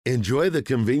Enjoy the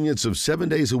convenience of 7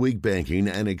 days a week banking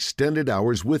and extended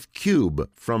hours with Cube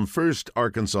from First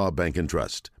Arkansas Bank and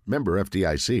Trust. Member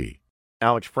FDIC.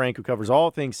 Alex Frank, who covers all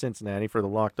things Cincinnati for the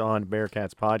Locked On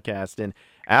Bearcats podcast. And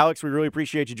Alex, we really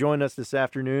appreciate you joining us this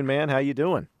afternoon, man. How you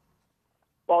doing?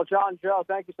 Well, John, Joe,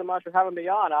 thank you so much for having me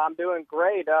on. I'm doing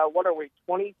great. What are we,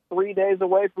 23 days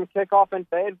away from kickoff in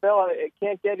Fayetteville? It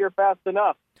can't get here fast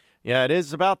enough. Yeah, it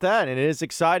is about that, and it is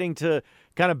exciting to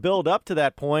kind of build up to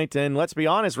that point. And let's be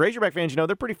honest, Razorback fans,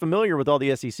 they're pretty familiar with all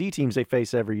the SEC teams they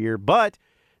face every year. But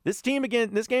this game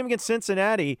against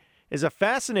Cincinnati is a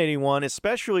fascinating one,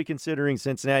 especially considering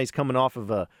Cincinnati's coming off of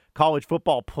a college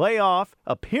football playoff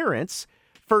appearance,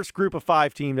 first group of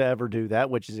 5 team to ever do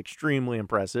that, which is extremely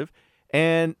impressive.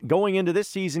 And going into this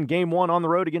season, game 1 on the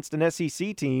road against an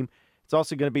SEC team, it's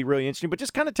also going to be really interesting. But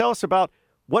just kind of tell us about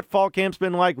what fall camp's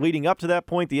been like leading up to that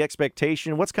point, the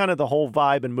expectation. What's kind of the whole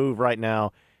vibe and move right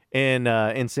now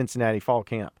in Cincinnati fall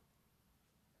camp?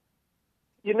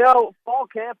 Fall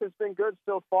camp has been good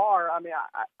so far. I mean,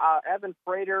 Evan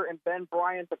Frater and Ben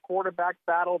Bryant, the quarterback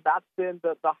battle, that's been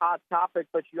the hot topic.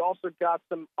 But you also got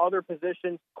some other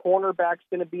positions. Cornerback's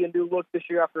going to be a new look this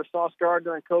year after Sauce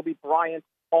Gardner and Kobe Bryant,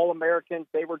 All-Americans.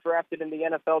 They were drafted in the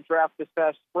NFL draft this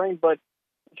past spring. But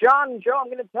John and Joe, I'm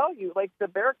going to tell you, the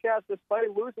Bearcats,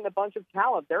 despite losing a bunch of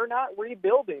talent, they're not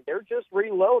rebuilding. They're just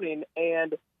reloading,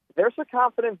 and there's a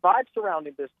confident vibe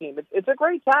surrounding this team. It's a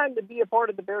great time to be a part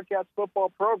of the Bearcats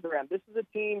football program. This is a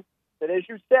team that, as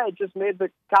you said, just made the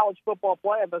college football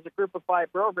playoff as a group of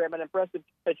 5 program, an impressive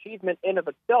achievement in of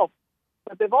itself.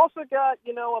 But they've also got,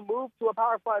 a move to a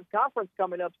Power 5 conference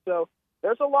coming up, so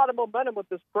there's a lot of momentum with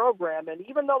this program. And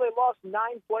even though they lost 9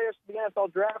 players to the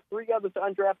NFL draft, 3 others to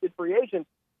undrafted free agents,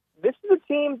 this is a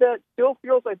team that still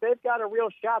feels like they've got a real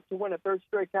shot to win a 3rd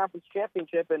straight conference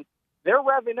championship, and they're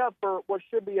revving up for what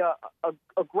should be a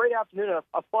great afternoon,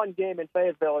 a fun game in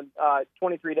Fayetteville in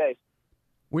 23 days.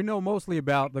 We know mostly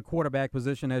about the quarterback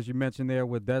position, as you mentioned there,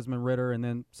 with Desmond Ridder and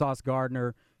then Sauce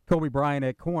Gardner, Kobe Bryant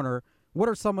at corner. What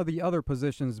are some of the other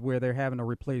positions where they're having to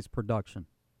replace production?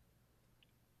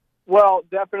 Well,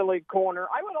 definitely corner.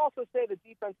 I would also say the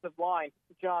defensive line,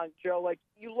 John, Joe.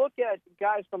 You look at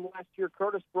guys from last year,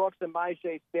 Curtis Brooks and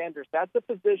Myjai Sanders. That's a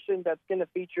position that's going to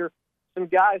feature some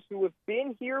guys who have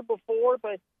been here before,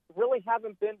 but really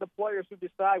haven't been the players who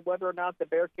decide whether or not the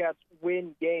Bearcats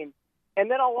win games. And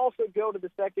then I'll also go to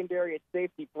the secondary at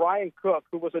safety. Brian Cook,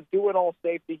 who was a do-it-all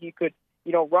safety. He could,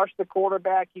 rush the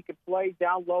quarterback. He could play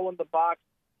down low in the box.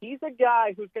 He's a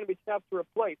guy who's going to be tough to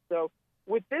replace. So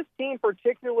with this team,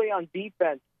 particularly on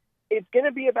defense, it's going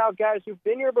to be about guys who've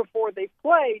been here before. They've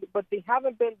played, but they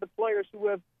haven't been the players who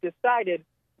have decided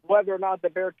whether or not the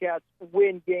Bearcats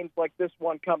win games like this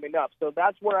one coming up. So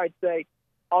that's where I'd say,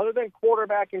 other than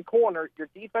quarterback and corner, your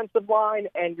defensive line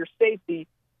and your safety,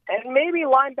 and maybe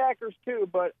linebackers too.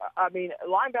 But,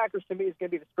 linebackers to me is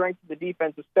going to be the strength of the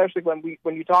defense, especially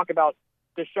when you talk about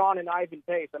Deshaun and Ivan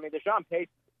Pace. Deshaun Pace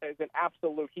is an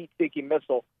absolute heat-seeking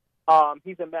missile.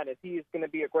 He's a menace. He is going to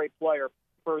be a great player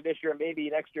for this year, maybe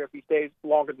next year if he stays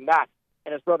longer than that.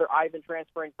 And his brother Ivan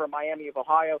transferring from Miami of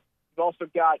Ohio. We've also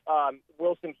got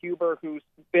Wilson Huber, who's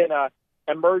been an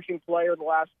emerging player the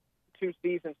last 2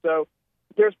 seasons. So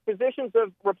there's positions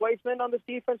of replacement on this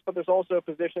defense, but there's also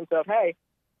positions of,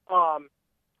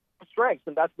 strengths,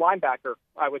 and that's linebacker,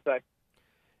 I would say.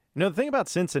 The thing about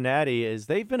Cincinnati is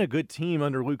they've been a good team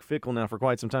under Luke Fickell now for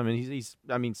quite some time. And he's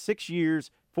 6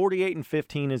 years,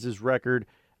 48-15 is his record.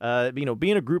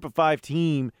 Being a group of 5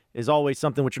 team is always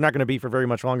something which you're not going to be for very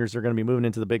much longer as they're going to be moving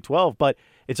into the Big 12. But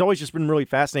it's always just been really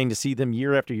fascinating to see them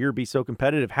year after year be so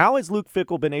competitive. How has Luke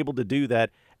Fickell been able to do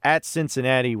that at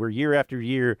Cincinnati, where year after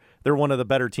year they're one of the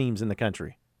better teams in the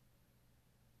country?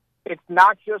 It's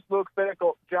not just Luke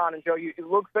Fickell, John and Joe.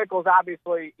 Luke Fickell's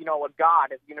obviously, a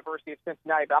god at the University of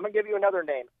Cincinnati. But I'm going to give you another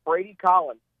name, Brady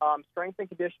Collins, strength and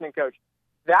conditioning coach.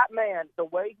 That man, the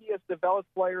way he has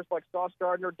developed players like Sauce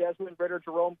Gardner, Desmond Ridder,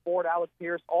 Jerome Ford, Alex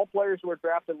Pierce, all players who were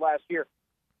drafted last year,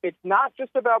 it's not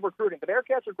just about recruiting. The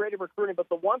Bearcats are great at recruiting, but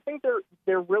the one thing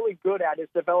they're really good at is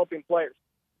developing players.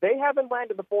 They haven't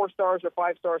landed the 4 stars or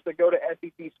 5 stars that go to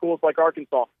SEC schools like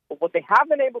Arkansas. But what they have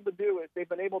been able to do is they've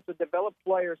been able to develop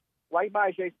players like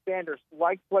Myjai Sanders,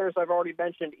 like players I've already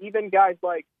mentioned, even guys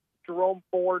like Jerome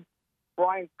Ford,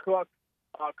 Brian Cook,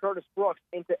 Curtis Brooks,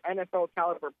 into NFL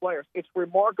caliber players. It's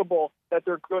remarkable that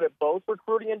they're good at both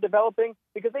recruiting and developing,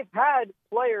 because they've had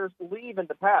players leave in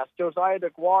the past. Josiah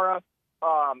DeGuara,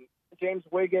 James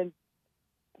Wiggins,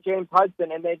 James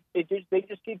Hudson, and they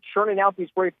just keep churning out these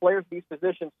great players at these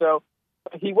positions. So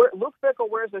Luke Fickell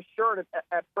wears a shirt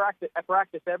at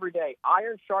practice every day.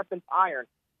 Iron sharpens iron,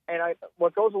 and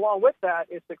what goes along with that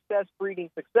is success breeding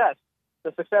success.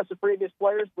 the success of previous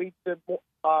players leads to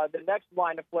the next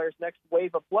line of players, next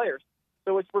wave of players.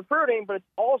 So it's recruiting, but it's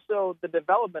also the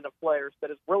development of players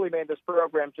that has really made this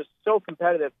program just so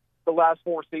competitive the last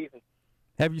 4 seasons.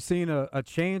 Have you seen a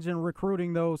change in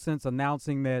recruiting, though, since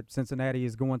announcing that Cincinnati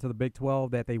is going to the Big 12,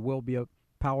 that they will be a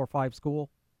Power 5 school?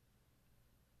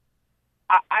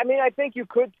 I mean, I think you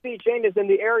could see changes in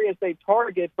the areas they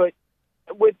target, but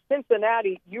with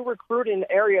Cincinnati, you recruit in an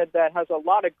area that has a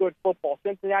lot of good football.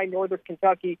 Cincinnati, Northern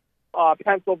Kentucky,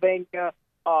 Pennsylvania,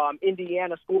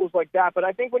 Indiana, schools like that. But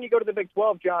I think when you go to the Big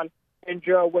 12, John and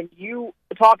Joe, when you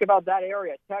talk about that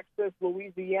area, Texas,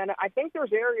 Louisiana, I think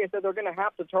there's areas that they're going to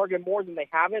have to target more than they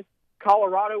haven't.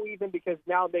 Colorado even, because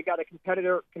now they got a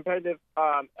competitive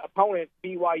opponent,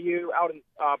 BYU, out in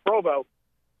Provo.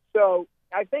 So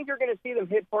I think you're going to see them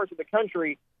hit parts of the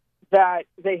country that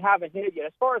they haven't hit yet.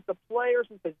 As far as the players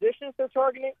and positions they're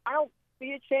targeting, I don't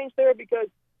see a change there because,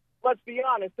 let's be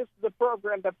honest, this is a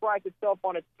program that prides itself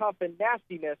on its tough and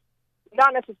nastiness,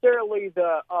 not necessarily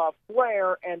the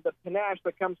flair and the panache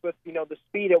that comes with, the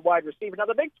speed at wide receiver. Now,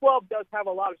 the Big 12 does have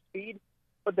a lot of speed,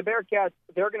 but the Bearcats,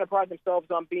 they're going to pride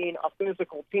themselves on being a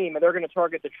physical team, and they're going to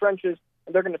target the trenches,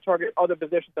 and they're going to target other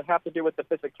positions that have to do with the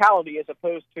physicality as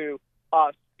opposed to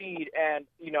speed and,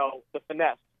 the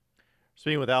finesse.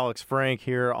 Speaking with Alex Frank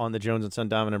here on the Jones & Son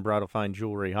Diamond and Bridal Fine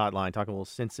Jewelry Hotline, talking a little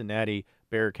Cincinnati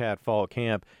Bearcat Fall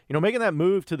Camp. Making that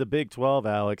move to the Big 12,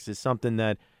 Alex, is something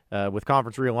that with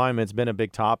conference realignment has been a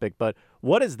big topic. But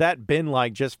what has that been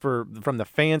like just from the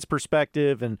fans'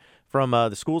 perspective and from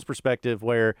the school's perspective,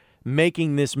 where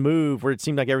making this move, where it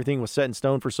seemed like everything was set in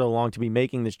stone for so long, to be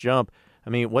making this jump? I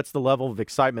mean, what's the level of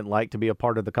excitement like to be a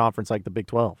part of the conference like the Big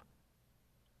 12?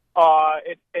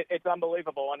 It's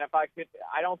unbelievable, and if I could,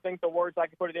 I don't think the words I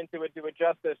could put it into it do it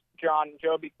justice, John and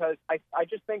Joe, because I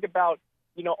just think about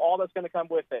all that's going to come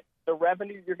with it, the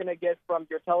revenue you're going to get from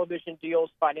your television deals,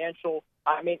 financial.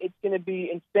 I mean, it's going to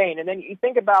be insane. And then you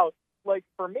think about, like,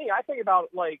 for me, I think about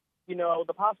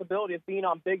the possibility of being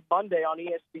on Big Monday on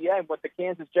ESPN with the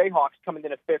Kansas Jayhawks coming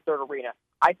in at Fifth Third Arena.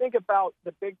 I think about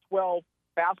the Big 12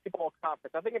 basketball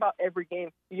conference. I think about every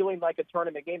game feeling like a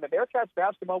tournament game. The Bearcats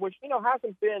basketball, which,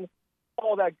 hasn't been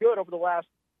all that good over the last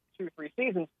 2-3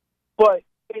 seasons, but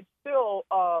it's still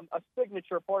a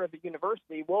signature part of the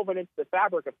university woven into the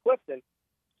fabric of Clifton.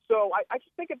 So I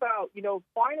just think about,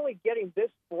 finally getting this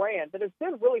brand that has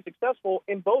been really successful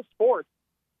in both sports,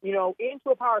 into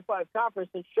a Power 5 conference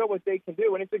and show what they can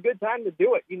do. And it's a good time to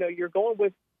do it. You're going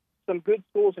with some good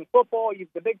schools in football.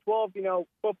 The Big 12,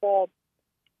 football,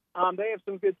 they have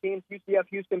some good teams, UCF,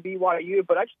 Houston, BYU.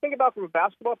 But I just think about from a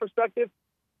basketball perspective,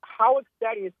 how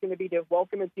exciting it's going to be to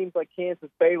welcome in teams like Kansas,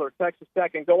 Baylor, Texas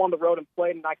Tech, and go on the road and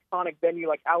play in an iconic venue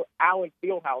like Allen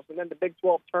Fieldhouse, and then the Big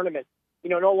 12 tournament.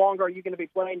 No longer are you going to be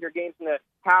playing your games in a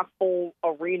half-full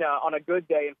arena on a good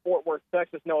day in Fort Worth,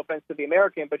 Texas, no offense to the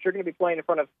American, but you're going to be playing in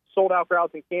front of sold-out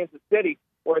crowds in Kansas City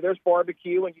where there's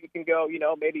barbecue and you can go,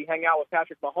 maybe hang out with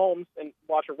Patrick Mahomes and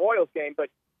watch a Royals game. But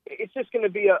it's just going to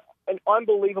be an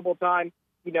unbelievable time.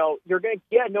 You're going to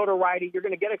get notoriety, you're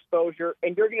going to get exposure,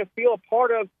 and you're going to feel a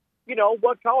part of,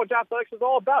 what college athletics is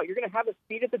all about. You're going to have a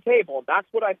seat at the table. That's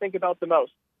what I think about the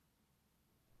most.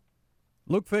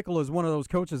 Luke Fickell is one of those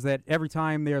coaches that every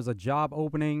time there's a job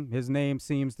opening, his name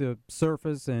seems to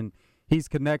surface, and he's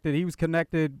connected. He was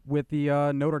connected with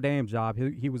the Notre Dame job.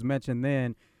 He was mentioned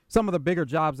then. Some of the bigger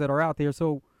jobs that are out there.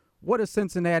 So what has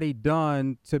Cincinnati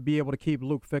done to be able to keep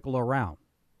Luke Fickell around?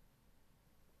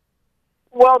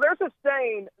 Well, there's a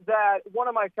saying that one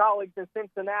of my colleagues in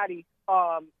Cincinnati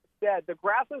said, the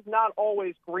grass is not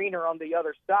always greener on the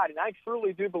other side. And I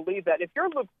truly do believe that. If you're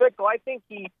Luke Fickell, I think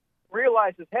he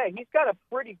realizes, hey, he's got a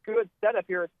pretty good setup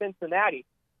here at Cincinnati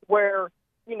where,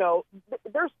 listen,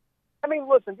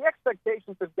 the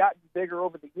expectations have gotten bigger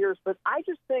over the years, but I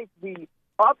just think the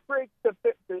upgrades to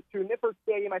Nippert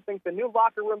Stadium, I think the new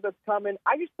locker room that's coming,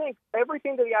 I just think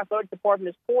everything that the athletic department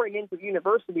is pouring into the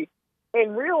university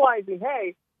and realizing,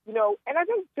 hey, and I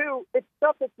think, too, it's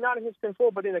stuff that's not in his control,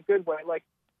 but in a good way. Like,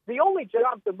 the only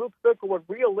jobs that Luke Fickell would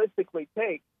realistically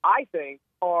take, I think,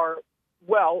 are,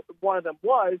 well, one of them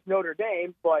was Notre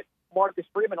Dame, but Marcus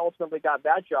Freeman ultimately got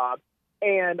that job,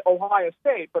 and Ohio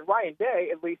State. But Ryan Day,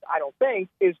 at least I don't think,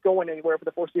 is going anywhere for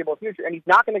the foreseeable future, and he's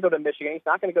not going to go to Michigan. He's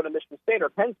not going to go to Michigan State or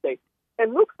Penn State.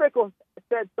 And Luke Fickell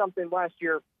said something last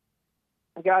year,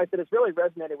 guys, that has really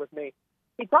resonated with me.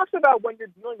 He talks about when you're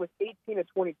dealing with 18 to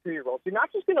 22-year-olds, you're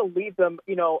not just going to leave them,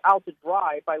 out to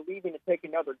dry by leaving to take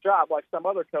another job like some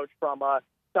other coach from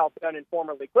South Bend and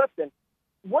formerly Clifton.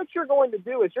 What you're going to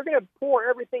do is you're going to pour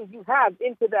everything you have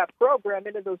into that program,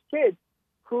 into those kids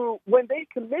who, when they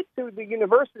commit to the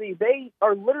university, they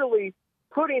are literally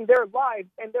putting their lives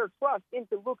and their trust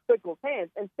into Luke Fickell's hands,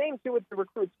 and same too with the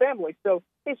recruit's family. So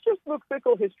it's just Luke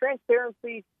Fickell, his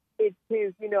transparency, it's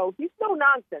his, he's no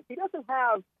nonsense. He doesn't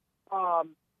have,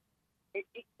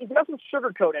 he doesn't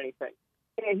sugarcoat anything.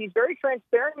 And he's very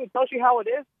transparent. He tells you how it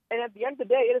is. And at the end of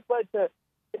the day, it has led to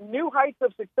new heights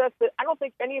of success that I don't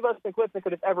think any of us in Clifton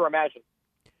could have ever imagined.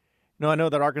 No, I know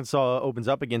that Arkansas opens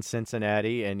up against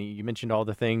Cincinnati, and you mentioned all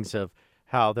the things of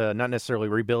how the not necessarily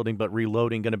rebuilding but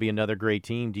reloading going to be another great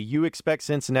team. Do you expect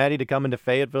Cincinnati to come into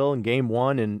Fayetteville in game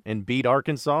one and beat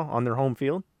Arkansas on their home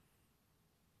field?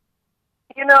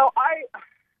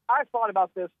 I thought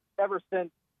about this ever since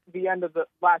the end of the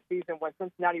last season when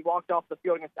Cincinnati walked off the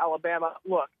field against Alabama.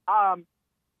 Look, I'm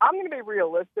going to be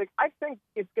realistic. I think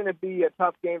it's going to be a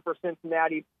tough game for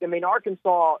Cincinnati. I mean,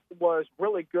 Arkansas was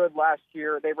really good last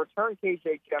year. They returned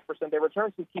KJ Jefferson. They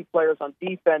returned some key players on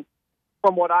defense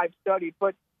from what I've studied.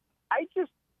 But I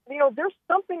just, there's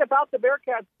something about the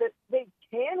Bearcats that they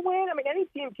can win. I mean, any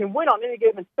team can win on any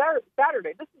given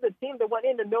Saturday. This is a team that went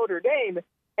into Notre Dame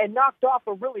and knocked off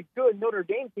a really good Notre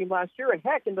Dame team last year. And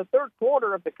heck, in the third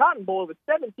quarter of the Cotton Bowl, it was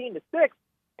 17-6,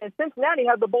 and Cincinnati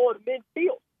had the ball at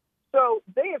midfield. So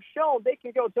they have shown they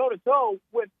can go toe-to-toe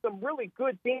with some really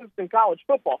good teams in college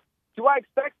football. Do I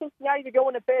expect Cincinnati to go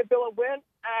into Fayetteville and win?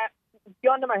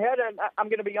 Gun to my head, and I'm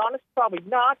going to be honest, probably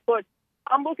not. But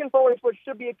I'm looking forward to what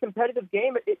should be a competitive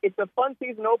game. It's a fun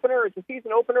season opener. It's a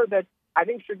season opener that I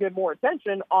think should get more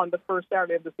attention on the first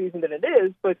Saturday of the season than it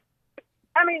is. But,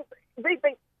 I mean, they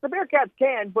think the Bearcats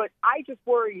can, but I just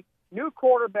worry new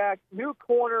quarterback, new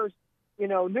corners,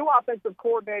 new offensive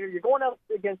coordinator. You're going up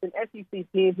against an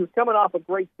SEC team who's coming off a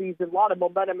great season, a lot of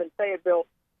momentum in Fayetteville.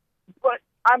 But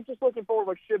I'm just looking forward to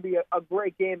what should be a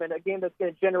great game and a game that's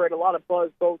going to generate a lot of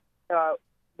buzz both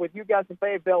with you guys in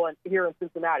Fayetteville and here in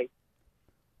Cincinnati.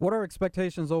 What are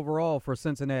expectations overall for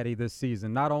Cincinnati this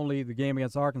season? Not only the game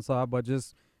against Arkansas, but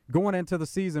just going into the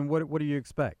season, what do you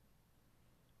expect?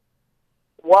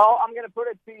 Well, I'm going to put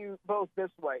it to you both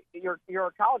this way. You're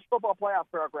a college football playoff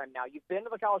program now. You've been to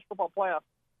the college football playoff,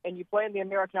 and you play in the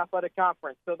American Athletic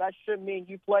Conference. So that should mean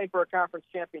you play for a conference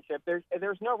championship.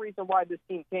 There's no reason why this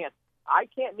team can't. I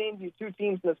can't name you two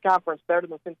teams in this conference better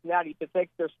than Cincinnati to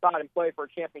take their spot and play for a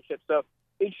championship. So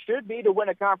it should be to win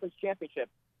a conference championship.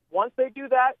 Once they do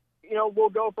that, we'll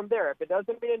go from there. If it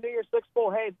doesn't mean a New Year's Six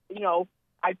Bowl, hey,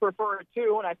 I prefer it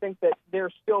too, and I think that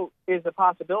there still is a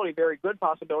possibility, very good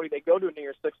possibility, they go to a New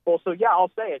Year's Six Bowl. So, yeah,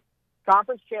 I'll say it.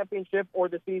 Conference championship or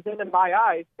the season, in my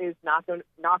eyes, is not going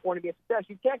to be a success.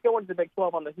 You can't go into the Big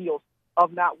 12 on the heels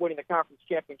of not winning the conference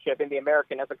championship in the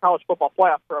American as a college football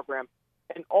playoff program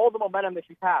and all the momentum that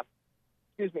you have,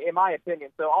 in my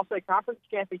opinion. So I'll say conference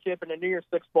championship and a New Year's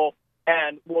Six Bowl,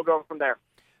 and we'll go from there.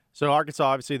 So Arkansas,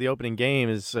 obviously, the opening game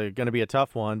is going to be a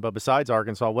tough one. But besides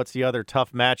Arkansas, what's the other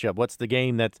tough matchup? What's the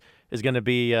game that is going to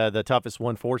be the toughest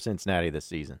one for Cincinnati this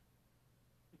season?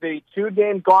 The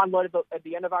two-game gauntlet at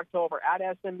the end of October at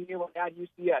SMU and at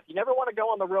UCF. You never want to go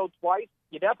on the road twice.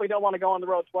 You definitely don't want to go on the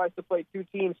road twice to play two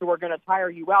teams who are going to tire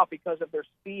you out because of their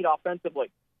speed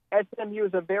offensively. SMU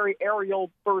is a very aerial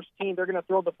first team. They're going to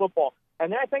throw the football.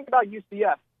 And then I think about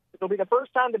UCF. It'll be the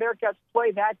first time the Bearcats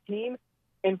play that team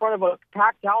in front of a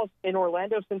packed house in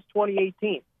Orlando since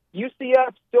 2018.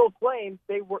 UCF still claims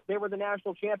they were the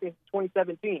national champions in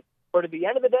 2017. But at the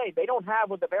end of the day, they don't have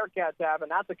what the Bearcats have,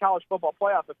 and that's a college football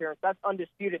playoff appearance. That's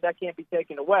undisputed. That can't be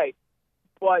taken away.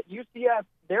 But UCF,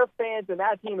 their fans and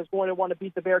that team is going to want to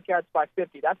beat the Bearcats by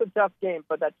 50. That's a tough game.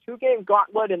 But that two-game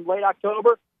gauntlet in late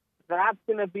October, that's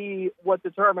going to be what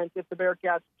determines if the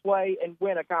Bearcats play and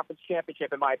win a conference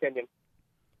championship, in my opinion.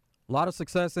 A lot of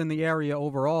success in the area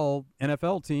overall.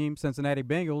 NFL team, Cincinnati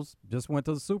Bengals, just went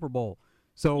to the Super Bowl.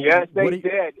 So yes, they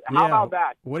did. How about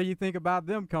that? What do you think about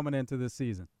them coming into this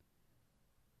season?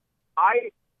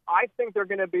 I think they're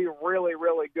going to be really,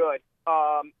 really good.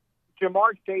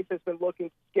 Jamar Chase has been looking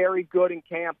scary good in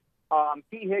camp.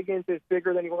 T. Higgins is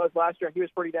bigger than he was last year. He was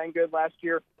pretty dang good last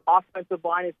year. Offensive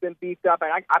line has been beefed up.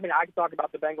 And I can talk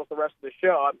about the Bengals the rest of the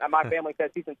show. My family's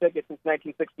had season tickets since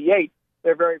 1968,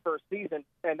 their very first season,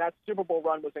 and that Super Bowl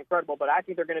run was incredible. But I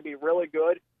think they're going to be really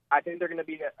good. I think they're going to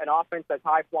be an offense that's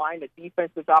high-flying, a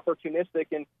defense that's opportunistic,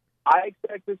 and I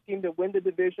expect this team to win the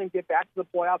division, get back to the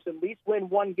playoffs, at least win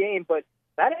one game. But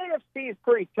that AFC is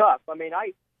pretty tough. I mean,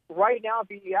 right now,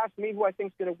 if you ask me who I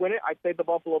think is going to win it, I'd say the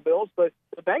Buffalo Bills. But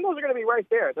the Bengals are going to be right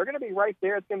there. They're going to be right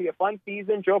there. It's going to be a fun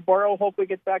season. Joe Burrow hopefully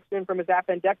gets back soon from his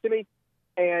appendectomy.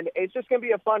 And it's just going to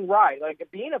be a fun ride. Like,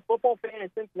 being a football fan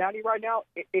in Cincinnati right now,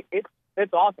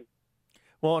 it's awesome.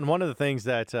 Well, and one of the things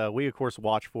that we, of course,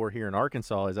 watch for here in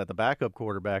Arkansas is that the backup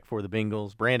quarterback for the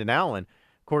Bengals, Brandon Allen,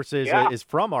 of course, is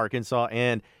from Arkansas.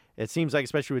 And it seems like,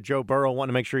 especially with Joe Burrow wanting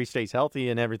to make sure he stays healthy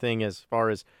and everything as far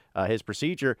as his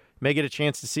procedure, may get a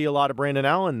chance to see a lot of Brandon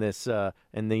Allen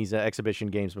in these exhibition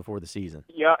games before the season.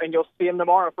 Yeah, and you'll see him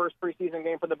tomorrow, first preseason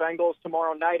game for the Bengals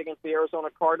tomorrow night against the Arizona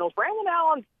Cardinals. Brandon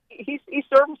Allen, he's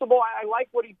serviceable. I like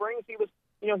what he brings. He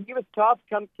was tough,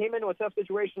 came into a tough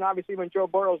situation, obviously, when Joe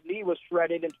Burrow's knee was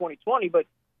shredded in 2020, but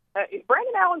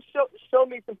Brandon Allen showed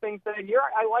me some things that year.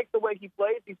 I like the way he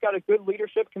plays. He's got a good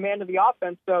leadership command of the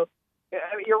offense. So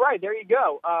you're right. There you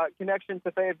go. Connection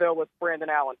to Fayetteville with Brandon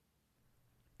Allen.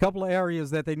 Couple of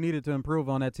areas that they needed to improve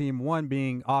on that team, one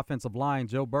being offensive line.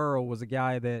 Joe Burrow was a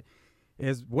guy that,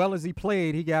 as well as he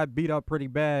played, he got beat up pretty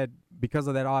bad because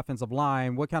of that offensive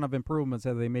line. What kind of improvements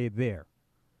have they made there?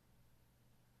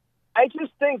 I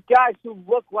just think guys who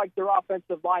look like they're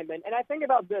offensive linemen, and I think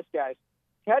about this, guys.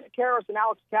 Ted Karras and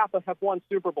Alex Kappa have won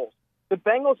Super Bowls. The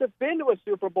Bengals have been to a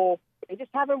Super Bowl. They just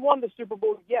haven't won the Super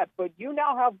Bowl yet. But you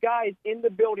now have guys in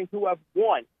the building who have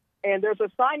won. And there's a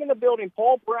sign in the building.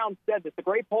 Paul Brown said this, the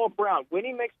great Paul Brown.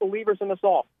 Winning makes believers in us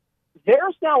all.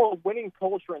 There's now a winning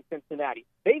culture in Cincinnati.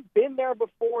 They've been there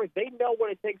before. They know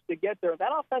what it takes to get there.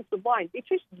 That offensive line, it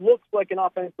just looks like an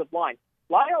offensive line.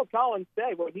 Lyle Collins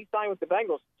said when he signed with the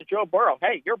Bengals to Joe Burrow,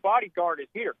 hey, your bodyguard is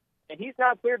here. And he's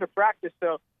not cleared to practice.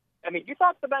 So, I mean, you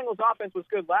thought the Bengals offense was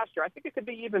good last year. I think it could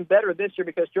be even better this year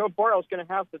because Joe Burrow is going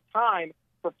to have the time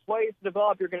for plays to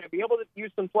develop. You're going to be able to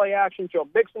use some play action. Joe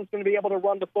Mixon's going to be able to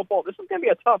run the football. This is going to be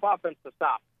a tough offense to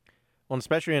stop. Well,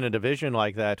 especially in a division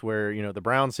like that where, the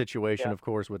Browns situation, of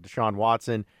course, with Deshaun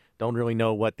Watson, don't really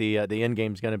know what the end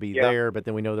game is going to be there. But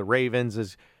then we know the Ravens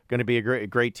is going to be a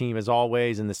great team as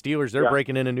always. And the Steelers, they're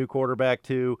breaking in a new quarterback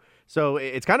too. So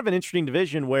it's kind of an interesting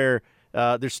division where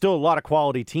there's still a lot of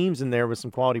quality teams in there with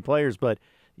some quality players. But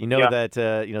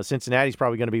that Cincinnati's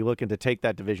probably going to be looking to take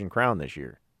that division crown this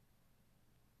year.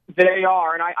 They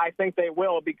are, and I think they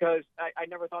will because I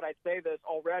never thought I'd say this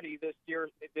already this year,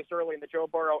 this early in the Joe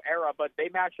Burrow era, but they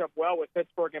match up well with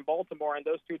Pittsburgh and Baltimore, and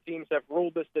those two teams have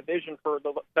ruled this division for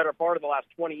the better part of the last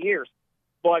 20 years.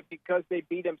 But because they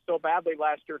beat them so badly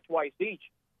last year twice each,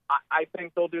 I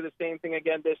think they'll do the same thing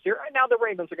again this year. And now the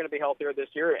Ravens are going to be healthier this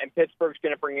year, and Pittsburgh's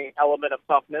going to bring an element of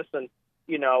toughness, and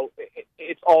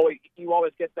it's always you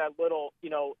always get that little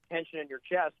tension in your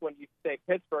chest when you say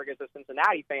Pittsburgh as a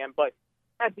Cincinnati fan, but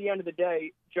at the end of the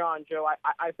day, Joe,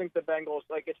 I think the Bengals,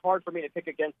 it's hard for me to pick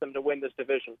against them to win this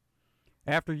division.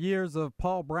 After years of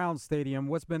Paul Brown Stadium,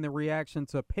 what's been the reaction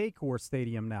to Paycor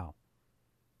Stadium now?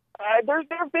 There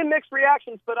have been mixed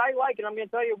reactions, but I like it. I'm going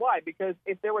to tell you why. Because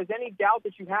if there was any doubt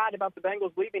that you had about the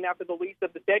Bengals leaving after the lease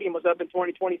of the stadium was up in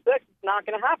 2026, it's not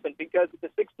going to happen because it's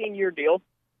a 16-year deal.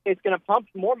 It's going to pump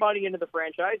more money into the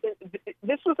franchise. And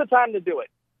this was the time to do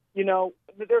it.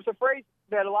 There's a phrase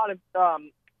that a lot of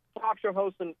talk show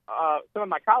hosts and some of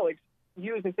my colleagues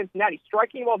use in Cincinnati,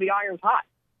 striking while the iron's hot.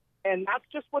 And that's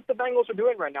just what the Bengals are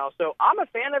doing right now. So I'm a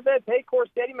fan of it. Paycor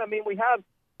Stadium, I mean, we have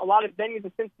a lot of venues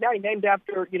in Cincinnati named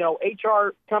after,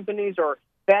 HR companies or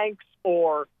banks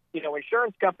or,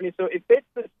 insurance companies. So it fits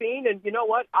the scene. And you know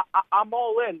what? I'm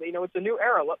all in. It's a new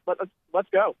era. Let's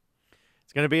go.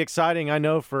 It's going to be exciting, I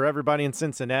know, for everybody in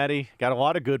Cincinnati. Got a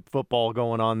lot of good football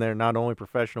going on there, not only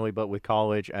professionally, but with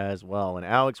college as well. And,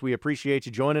 Alex, we appreciate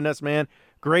you joining us, man.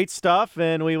 Great stuff,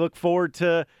 and we look forward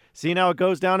to seeing how it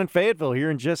goes down in Fayetteville here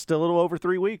in just a little over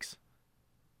 3 weeks.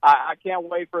 I can't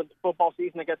wait for the football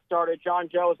season to get started. John,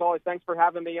 Joe, as always, thanks for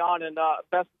having me on, and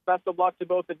best of luck to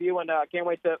both of you, and can't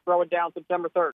wait to throw it down September 3rd.